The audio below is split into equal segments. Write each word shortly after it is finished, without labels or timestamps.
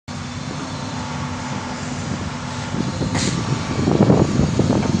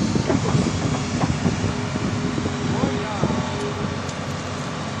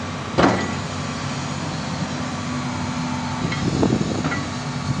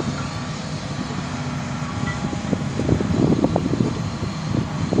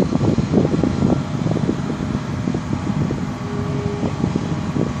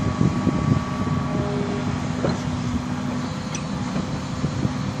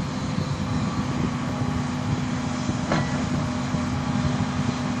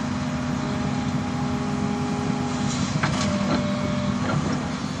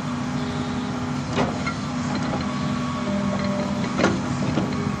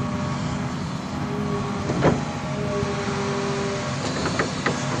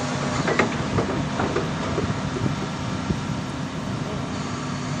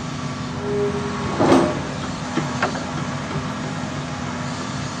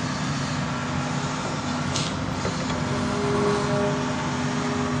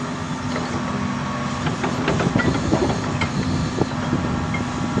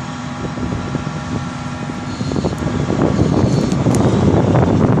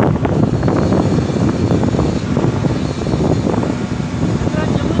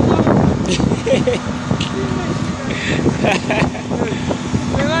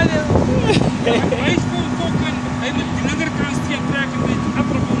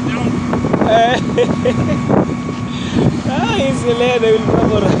Ah, he's a lad, I will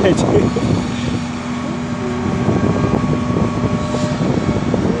memorize.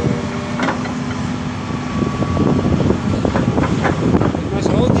 You must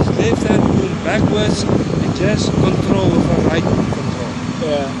hold his left hand pull backwards and just control with a right control.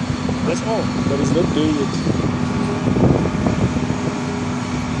 Yeah, That's all. but he's not doing it.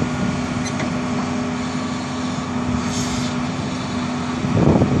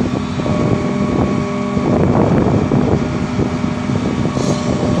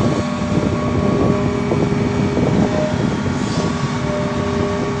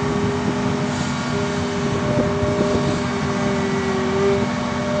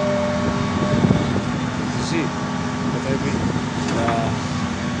 See what I mean?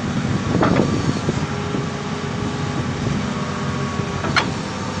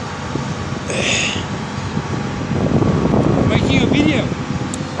 Making a video.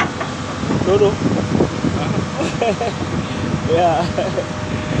 No, no. Yeah.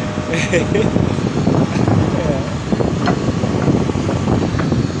 Yeah.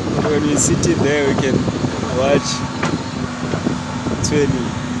 When we sit in there, we can watch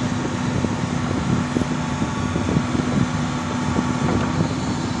 20.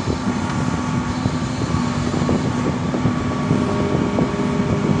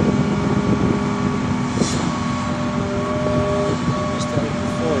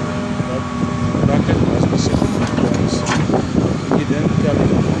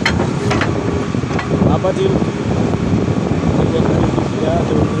 But you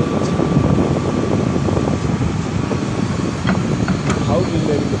how do you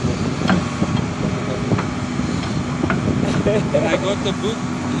learn the book? When I got the book,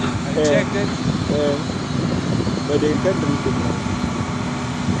 I checked it. But they can't read it now.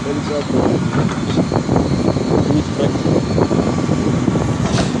 That is our problem. We need practical.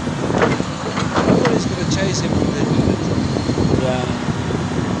 Nobody's going to chase him when they do that. Yeah.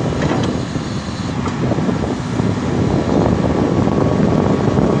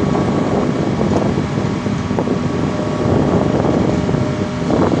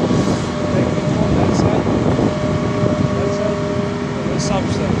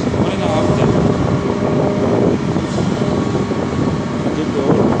 Substance, 1.5 ton. Dig the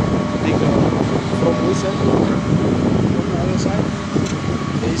hole. Dig the hole. From which side? From the other side,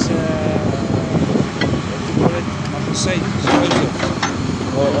 there's what do you call it? Magazine, explosive.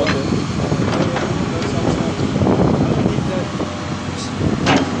 Oh, okay. Underneath that.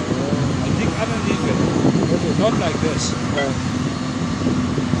 I dig underneath it. Not like this.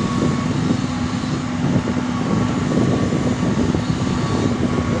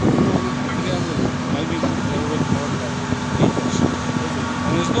 Maybe a little bit more than meters.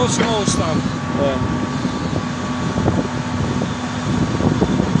 And there's no small stuff.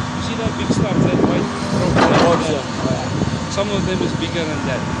 You see that big stuff, that white rock there? Some of them is bigger than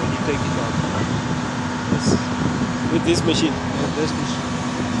that when you take it out. With this machine. This machine.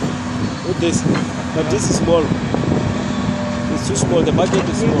 With this. But this is small. It's too small. The bucket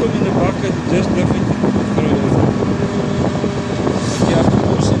is Put small. them in the bucket, just lift it, throw it over. But you have to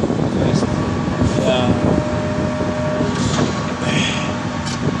push it first. Yeah.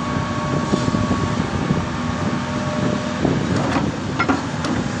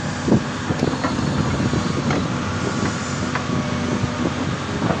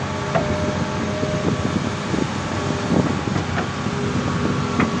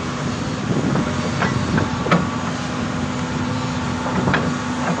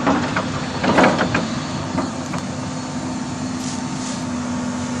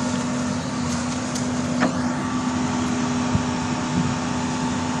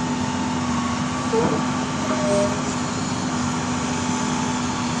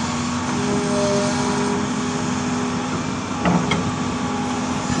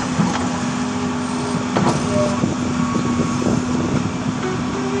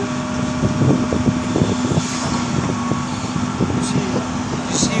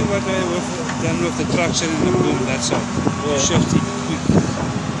 What I done with the traction and the boom, that's all. Yeah. Shift it quick.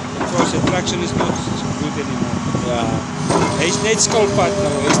 Because the traction is not good anymore. Yeah. Hy is net skulpad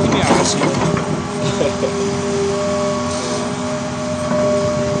nou, hy is nie meer aggressief.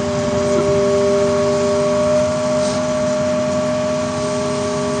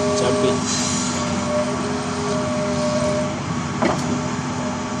 Jumping.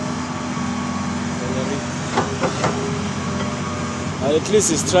 At least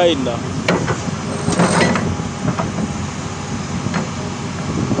he's trying now.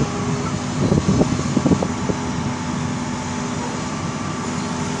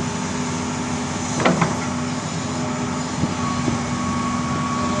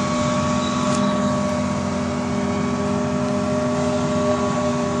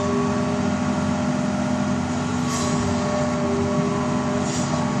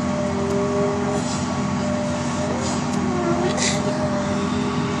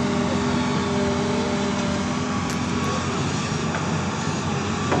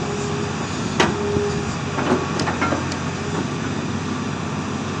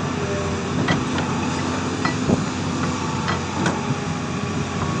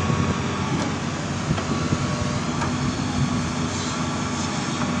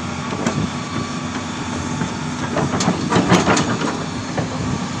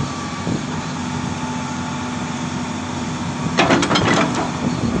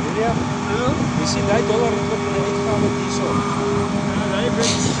 Misschien $1 wordt uitgegaan met diesel. Ja, ik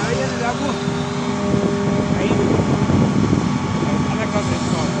weet Ja, daar moet. Aan de andere kant is het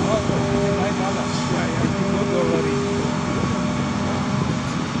gewoon. Blijf alles. Ja, $1 in.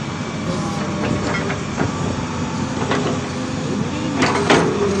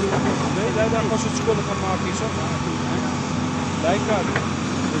 Nee, daar was het schuldig gaan maken is ook. Lijken.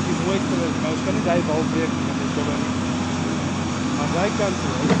 Dat is mooi geweest. Maar het kan niet even overwerken met $1 in. Maar zijkant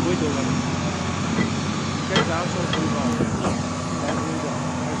is mooi $1 in. Kijk, daar is het wel.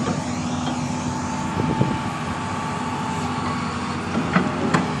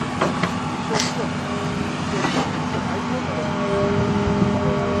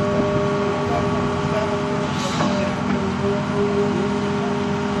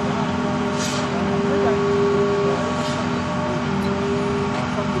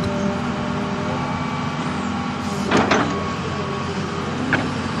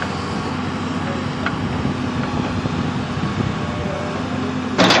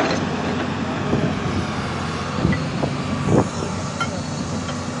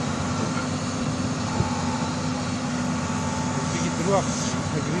 Terug,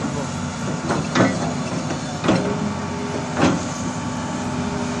 ik riep wel.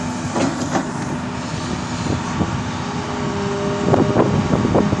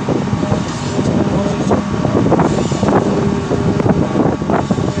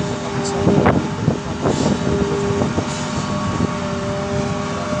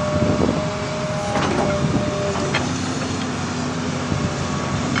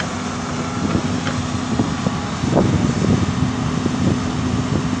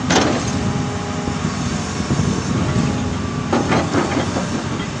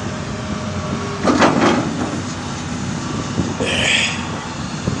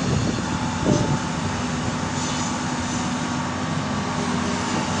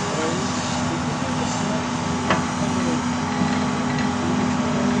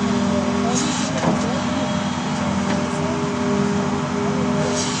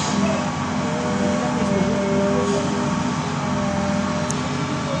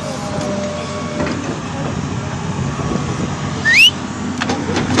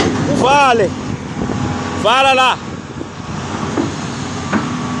 Vale. Vala lá.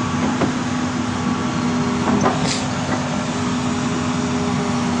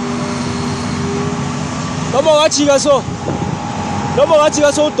 Noma wachika so. Noma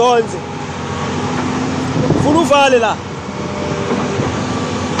wachika so udonze. Funa uvale la.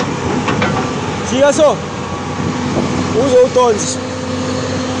 Jika so. Uzo udonze.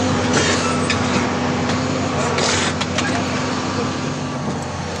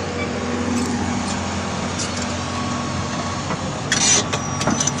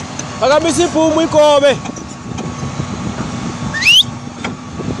 Phakamisa ibhumu ikobe.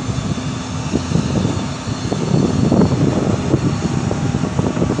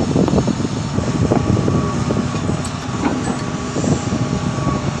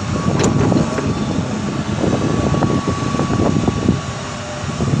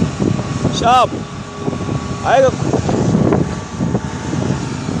 Sharp. Hayi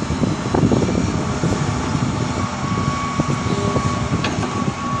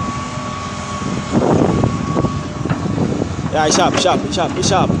yeah,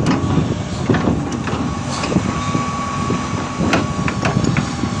 sharp.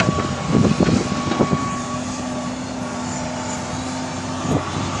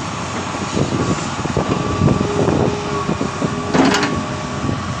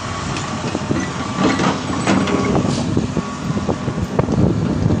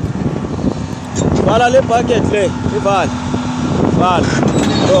 Vala le bucket le, ivala. Vala.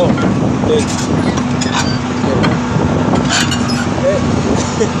 Go.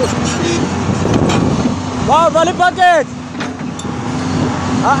 Vala le bucket.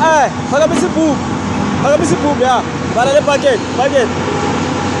 Phakamisa ibhumu ya. Vala le bucket.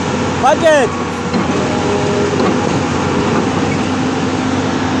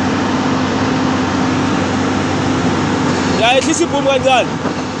 Ya ehlisa ibhumu kancane.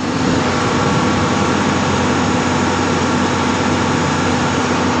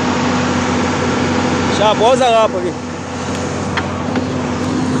 Sharp, woza ngapha ke.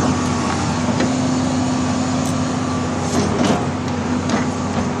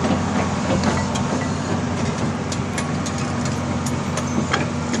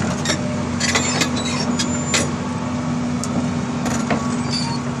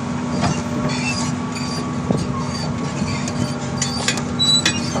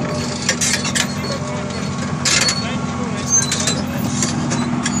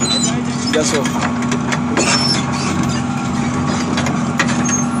 Ya so.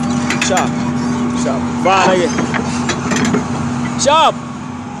 Sharp. Sharp. Vala ke. Sharp.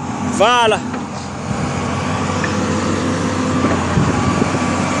 Vala.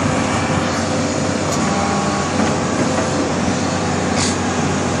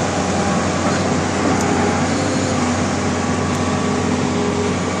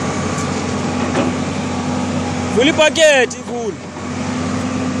 Vuli paketi vuli.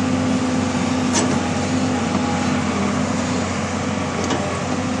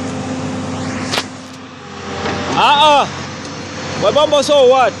 Wabamba so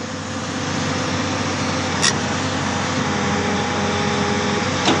what?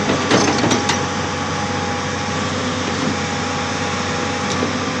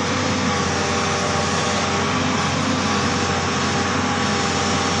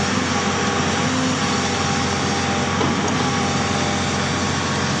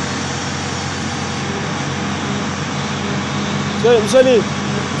 Msoni,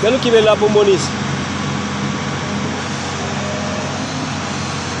 gano kibela bombonis.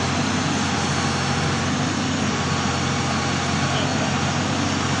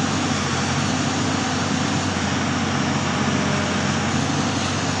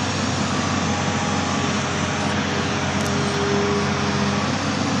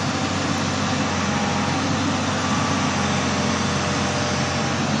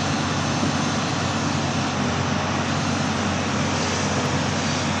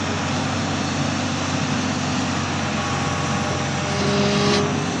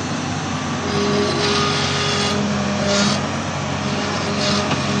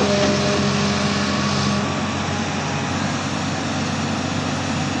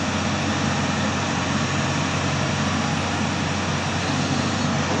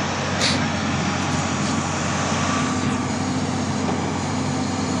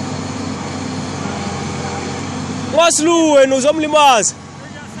 Waslu nos omlimazi.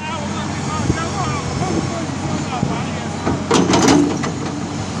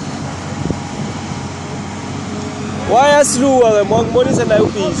 Wayasluwa ngibonisa naye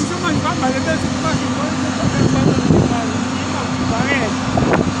ubhizi.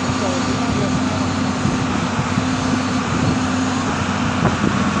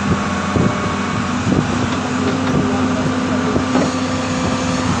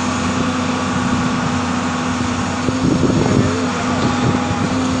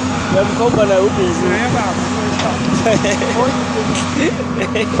 Yamkhomba naye ubhizi.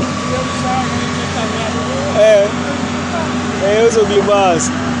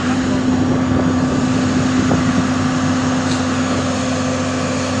 Uzokulimaza.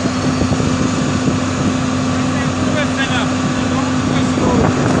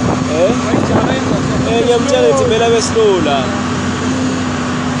 Ngiyamtshela ukuthi kumele abe slow la.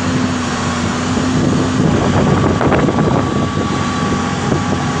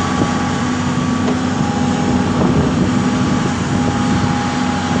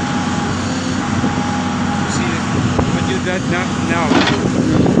 That now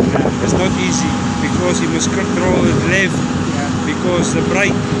it's not easy because you must control it left because the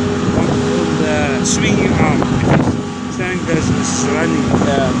brake on the swinging arm, if standing there is running.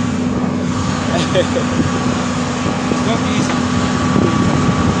 It's not easy.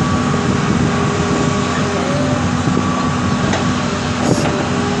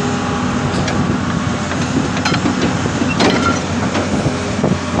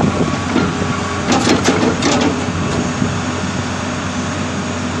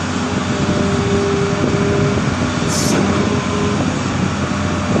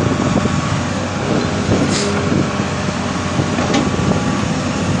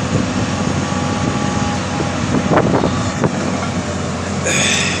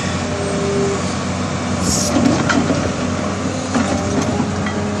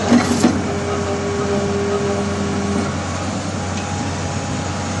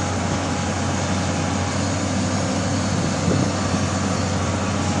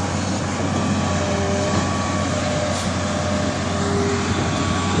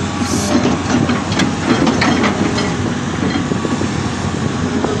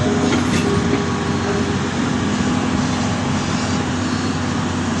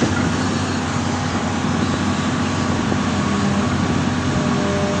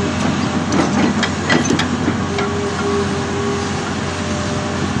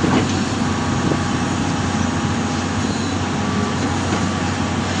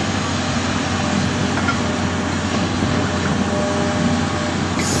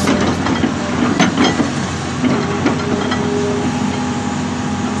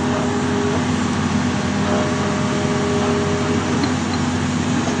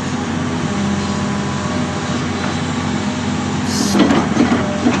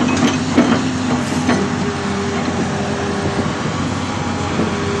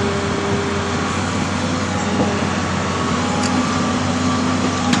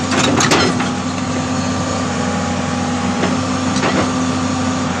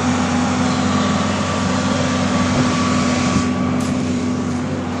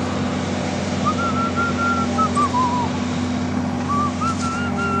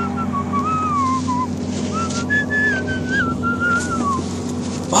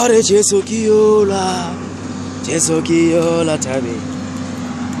 Bare Jesu kiola tabe.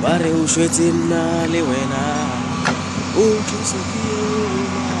 Bare ushwetina liwena. Oh Jesu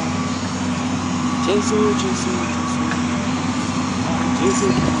kiola. Jesu kiola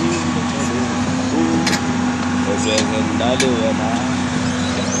tabe. Oh ushwetina liwena.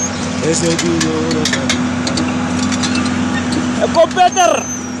 Jesu kiola tabe. Eko Peter.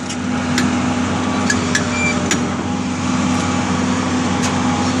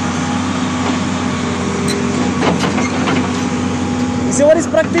 So what is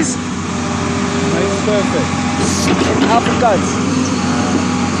practice? It's perfect. Afrikaans.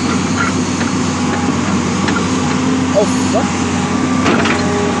 Of wat?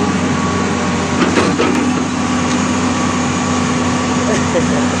 Nou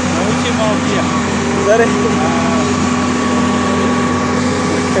moet je maar hier. Sorry.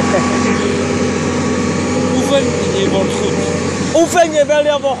 Oefen, je wordt goed. Oefen je wel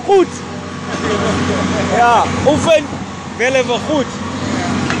even goed. Ja, oefen wel even goed.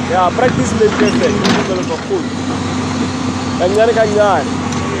 Ja, practice makes perfect. Oefen wel even goed. Kanyan.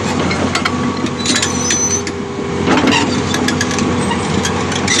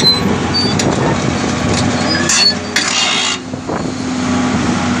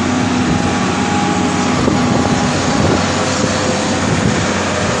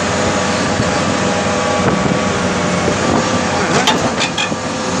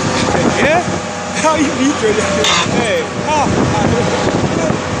 How you eat it? Hey,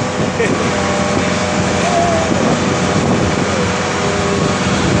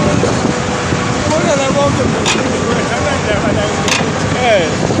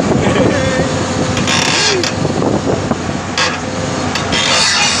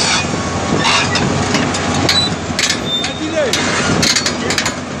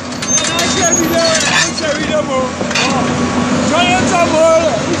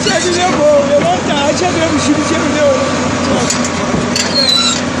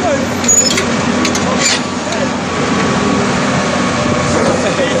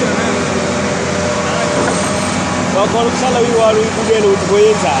 Wakona kusala wiwalo ukubele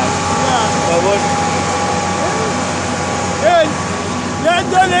utikoyenzana. Yabona. hey,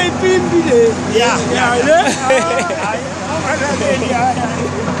 yandele ipimbile. Yeah.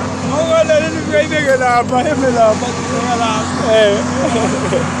 Ngoba le nibeke lapha emelapha lapha. Yeah.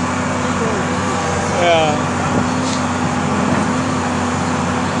 Yeah.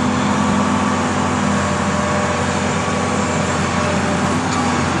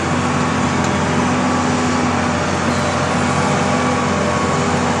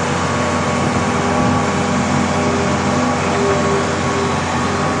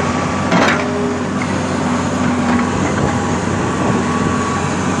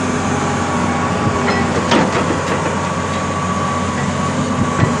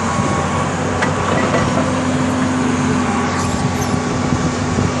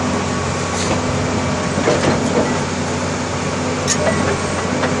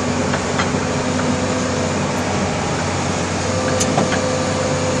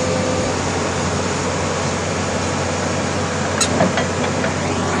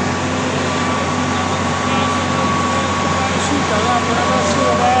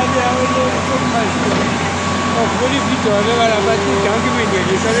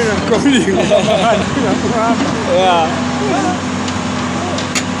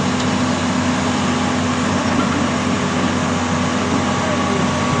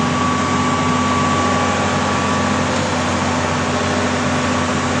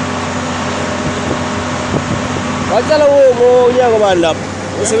 Waqala ngonyaka bani lapho?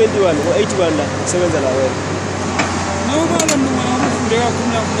 Ngo71, ngo81 la, usebenza la wena. Nawubala mina ngafunde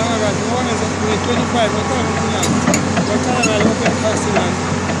kakhulu kahle ngoba ngeze 25 waqala ngonyaka. Waqala ngalo open festival.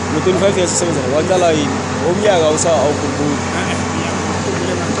 Ngo25 years usebenza la. Waqala yini? Umnyaka awukhumbuli.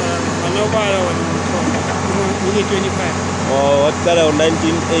 Nawubala wena ngine 25. Oh, waqala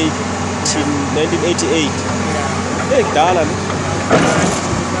ngo1988. Kudala ne?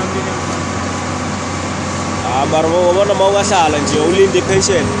 Mara ngobona mawungahlala nje ulinde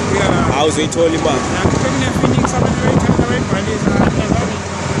ipension. Awuzoyithola imali.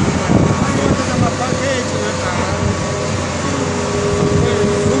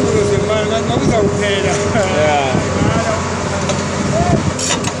 Yeah.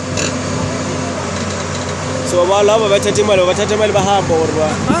 So laba bathatha imali bahamba or ba?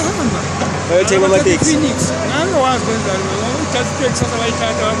 Bayothenga ama-taxi. Nangawazi kwenzani ngoba uthatha itaxi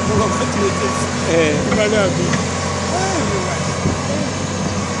abayithatha ngoba bathatha itaxi. Imali yakho.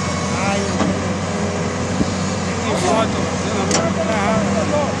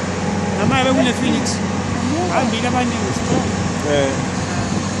 Nama kune Phoenix. Hambile abaningi.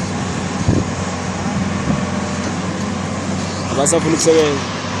 Basafuna ukusebenza.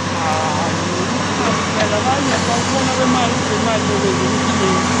 Abanye bakubona kwemali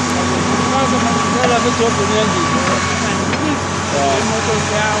baze bazela bedobheni yendlela imoto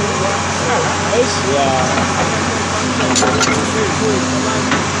ziyawa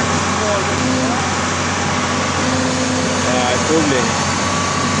Problem.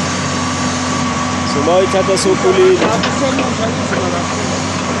 So mawuyithatha sokulile.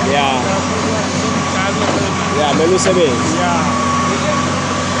 Yeah. Yeah, mele usebenze.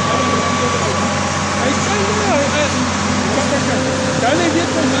 Dale bien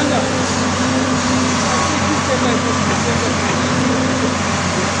con nada.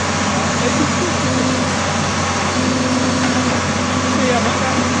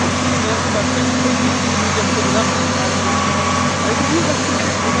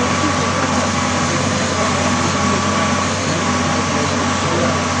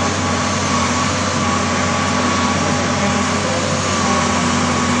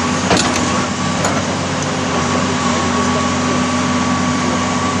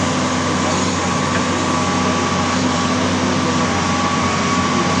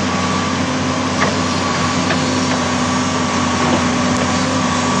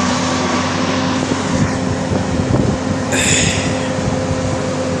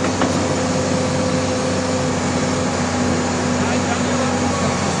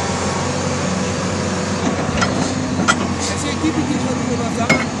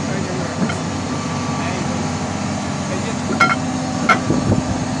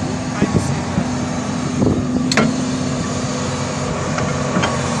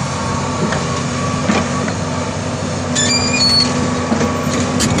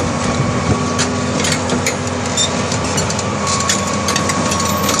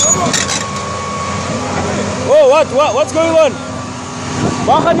 What's going on?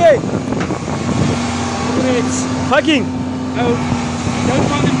 Bakanye. Parking. Oh, don't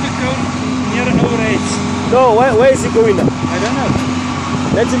want him to go near overhead. No, where is he going now? I don't know.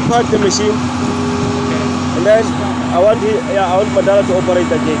 Let him park the machine. Okay. And then I want Mandala to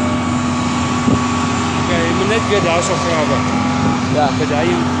operate again. Okay, we net get house of Rava. Yeah. But I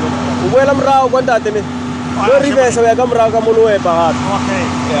am. Ubuela mrao kwanta tene. Lo reverse ya kamrao ka mulwe pagat. Okay.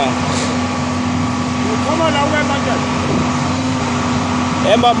 Yeah. Come on, away man.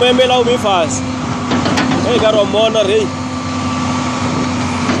 Emba mwembela umi fast. Hey karo mona re.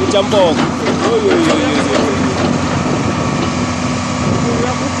 Ujambo.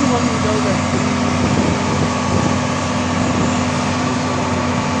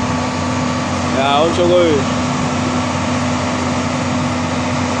 Yeah, on shogo.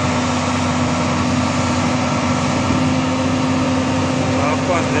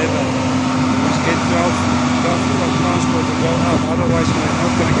 Get 12 transport to go out, otherwise we're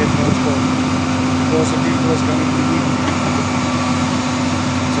not going to get transport because the people is going to leave.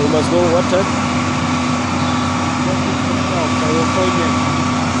 So you must go what time? I will phone them.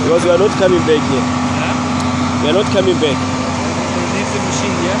 Because we are not coming back here. Huh? We are not coming back. They leave the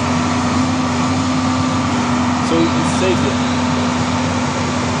machine here. So it's safe here.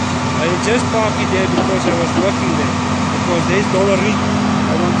 I just parked it there because I was working there. Because there's Dollarite.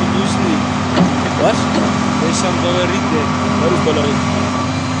 I want to use it. What? There's some Dollarite there. What is Dollarite?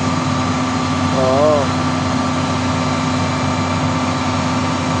 Oh.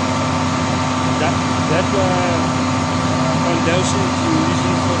 That foundation you're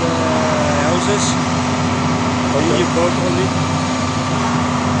using for the houses. Okay. You bought on it.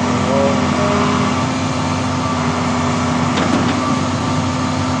 Oh.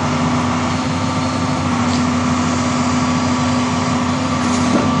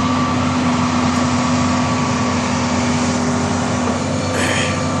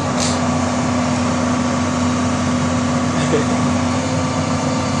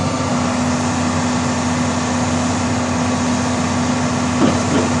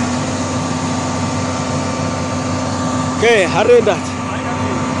 Okay, hurry that.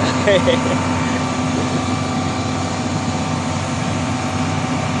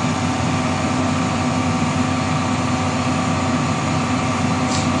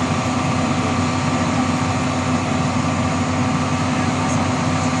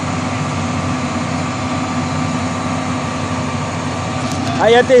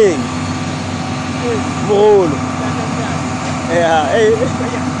 Hiya thing. Moholo. Yeah.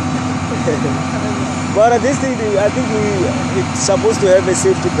 But this thing, I think it's supposed to have a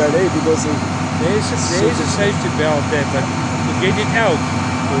safety belt, because there is a safety belt there, but to get it out,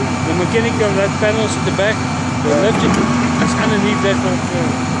 the mechanic of that panels at the back, the lift it's underneath that one.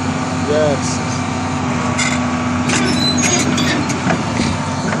 Yes.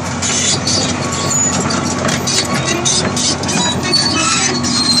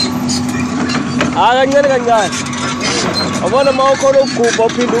 Kancane kancane. Abona mawukhona ukugubha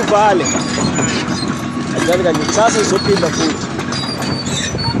uphinde uvale. Kancane kancane. Kusasa uzophinda futhi.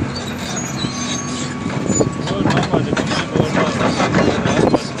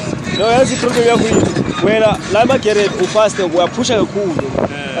 No, yazi problem yakho yini? Wena la magereni ufaste uyaphusha kakhulu.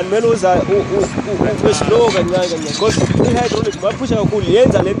 And kumele uza slow kancane kancane. Because i-hydraulic maphusha kakhulu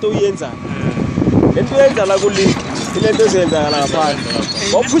yenza lento uyenzayo. Lento uyenza la kuli ilento ezenza la ngaphandle.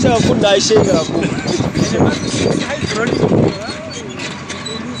 Waphusha kakhulu nayo ishake kakhulu.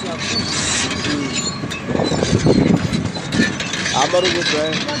 Amarugo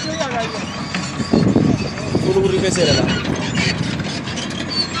drive. Kulo kuripesela la.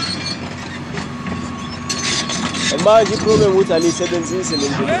 Manje iproblem ukuthi alisebenzise le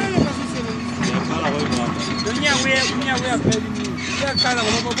nto.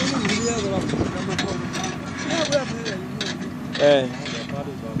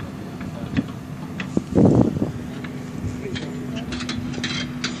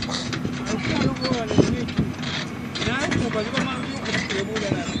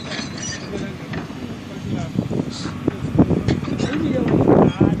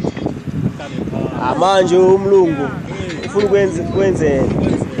 Manje umlungu ufuna kwenzela.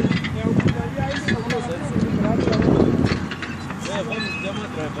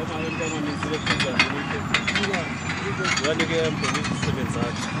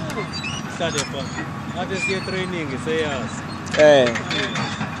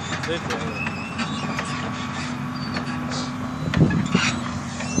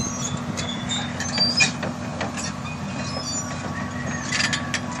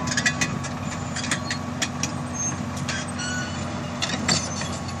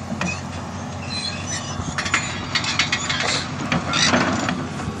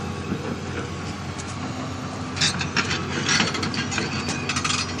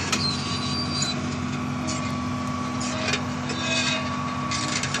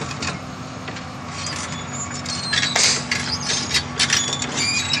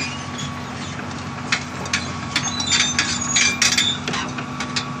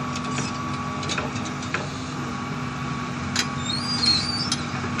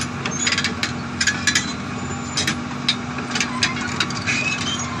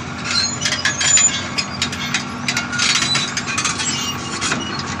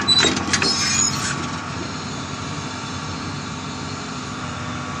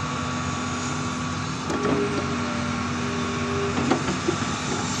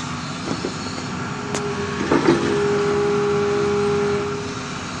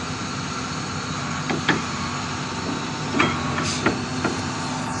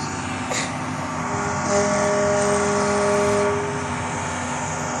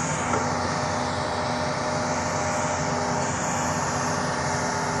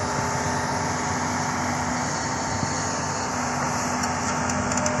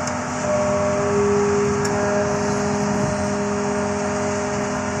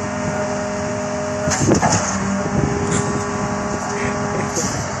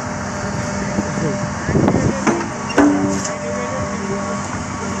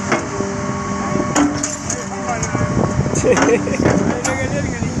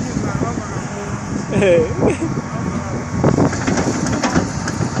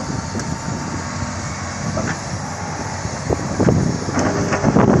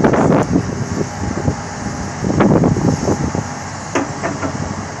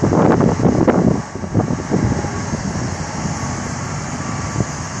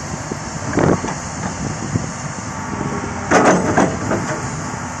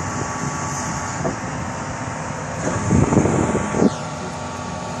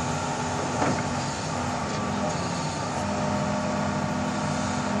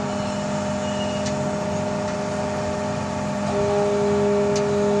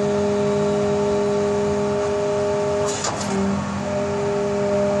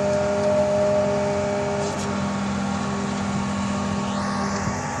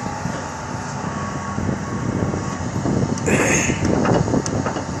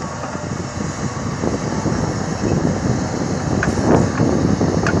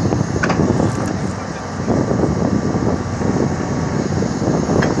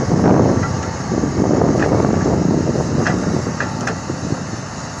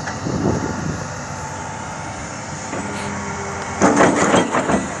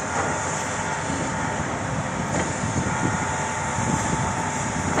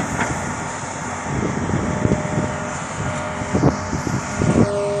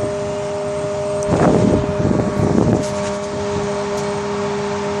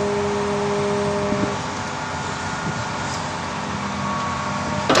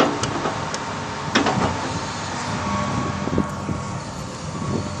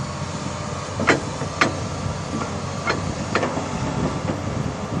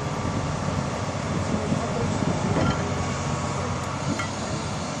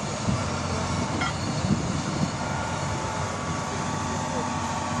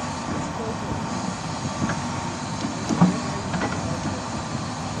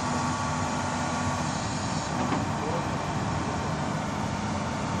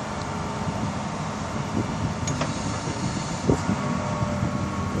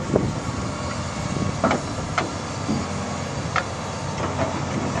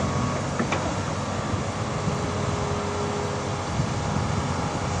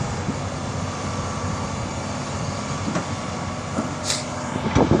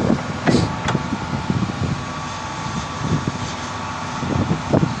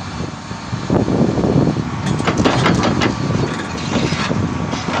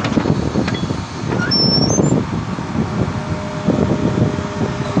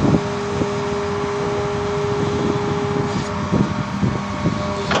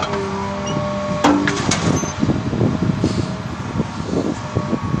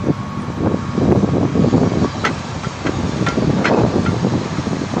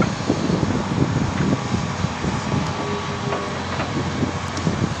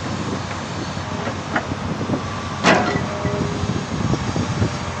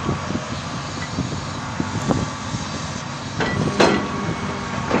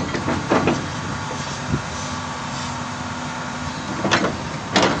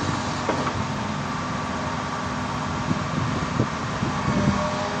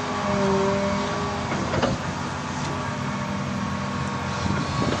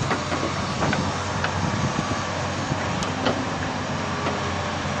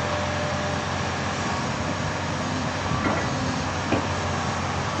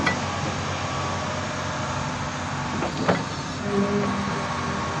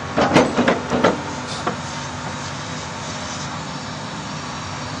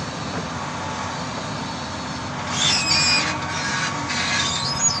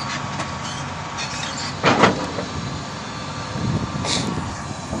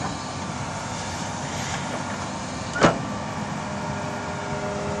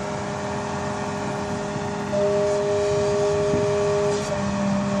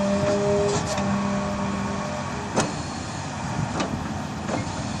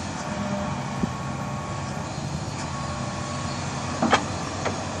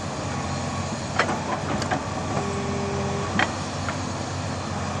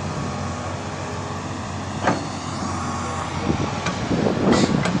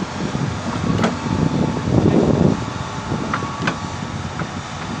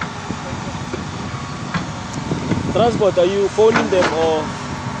 Transport, are you phoning them or?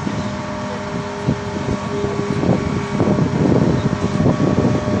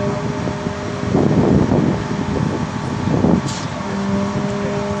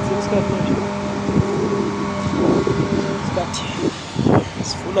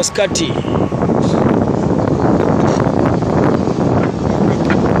 Sifuna skati.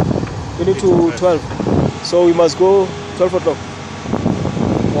 We need to 12. So we must go 12 o'clock.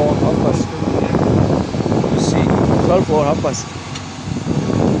 Or half past. 12 or half past.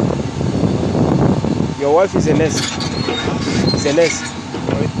 Your wife is a nurse. Is a nurse.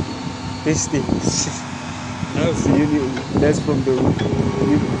 This thing. No. It's the nurse from the.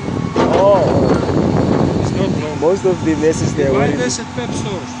 Oh. It's not long. Most of the nurses they are Why wearing. this at Pep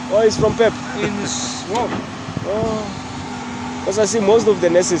stores? Oh, it's from Pep. In Swap. Oh. Because I see most of the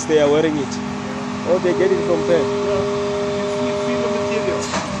nurses they are wearing it. Oh, they get it from Pep. You feel the material.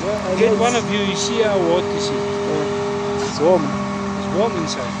 Yeah, I Get know one it's- of you see how hot is it. It's warm. It's warm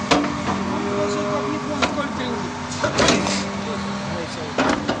inside.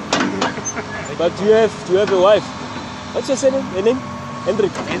 But do you have a wife? What's your surname? Your name?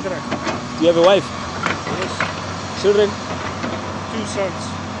 Hendrik. Indra. Do you have a wife? Yes. Children? 2 sons.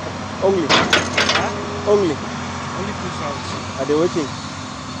 Only. Huh? Only. Only 2 sons. Are they working?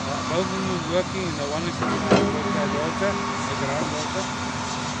 Both of them is working. The one is with my daughter, the granddaughter.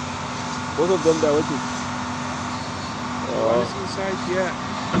 Both of them they are working. One is inside here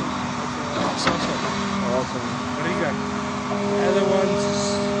at Sasa, Okay. Riga. The other one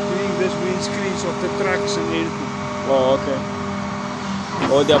is doing this windscreens of the trucks and everything. Oh, okay.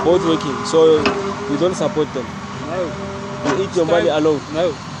 Oh, they are both working. So you don't support them. No. You eat your money alone.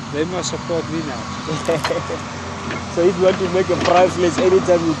 No. They must support me now. So if you want to make a priceless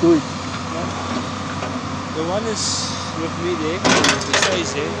anytime you do it. The one is with me there. He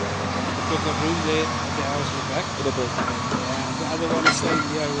stays there. Got a room there at the house in the back. In the back. And the other one is staying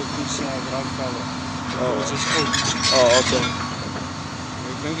here with his grandfather. Oh. Which is old. Oh, okay.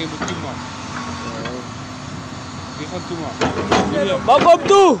 Ik denk je moet toe maken. Die gaan toe maken. William. Maar kom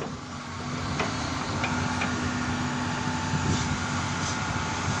toe!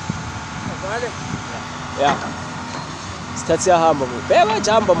 Ja. Isikhathi siyahamba manje. Beka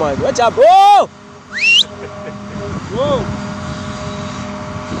wajamba manje. Wajamba. Oh! Wow.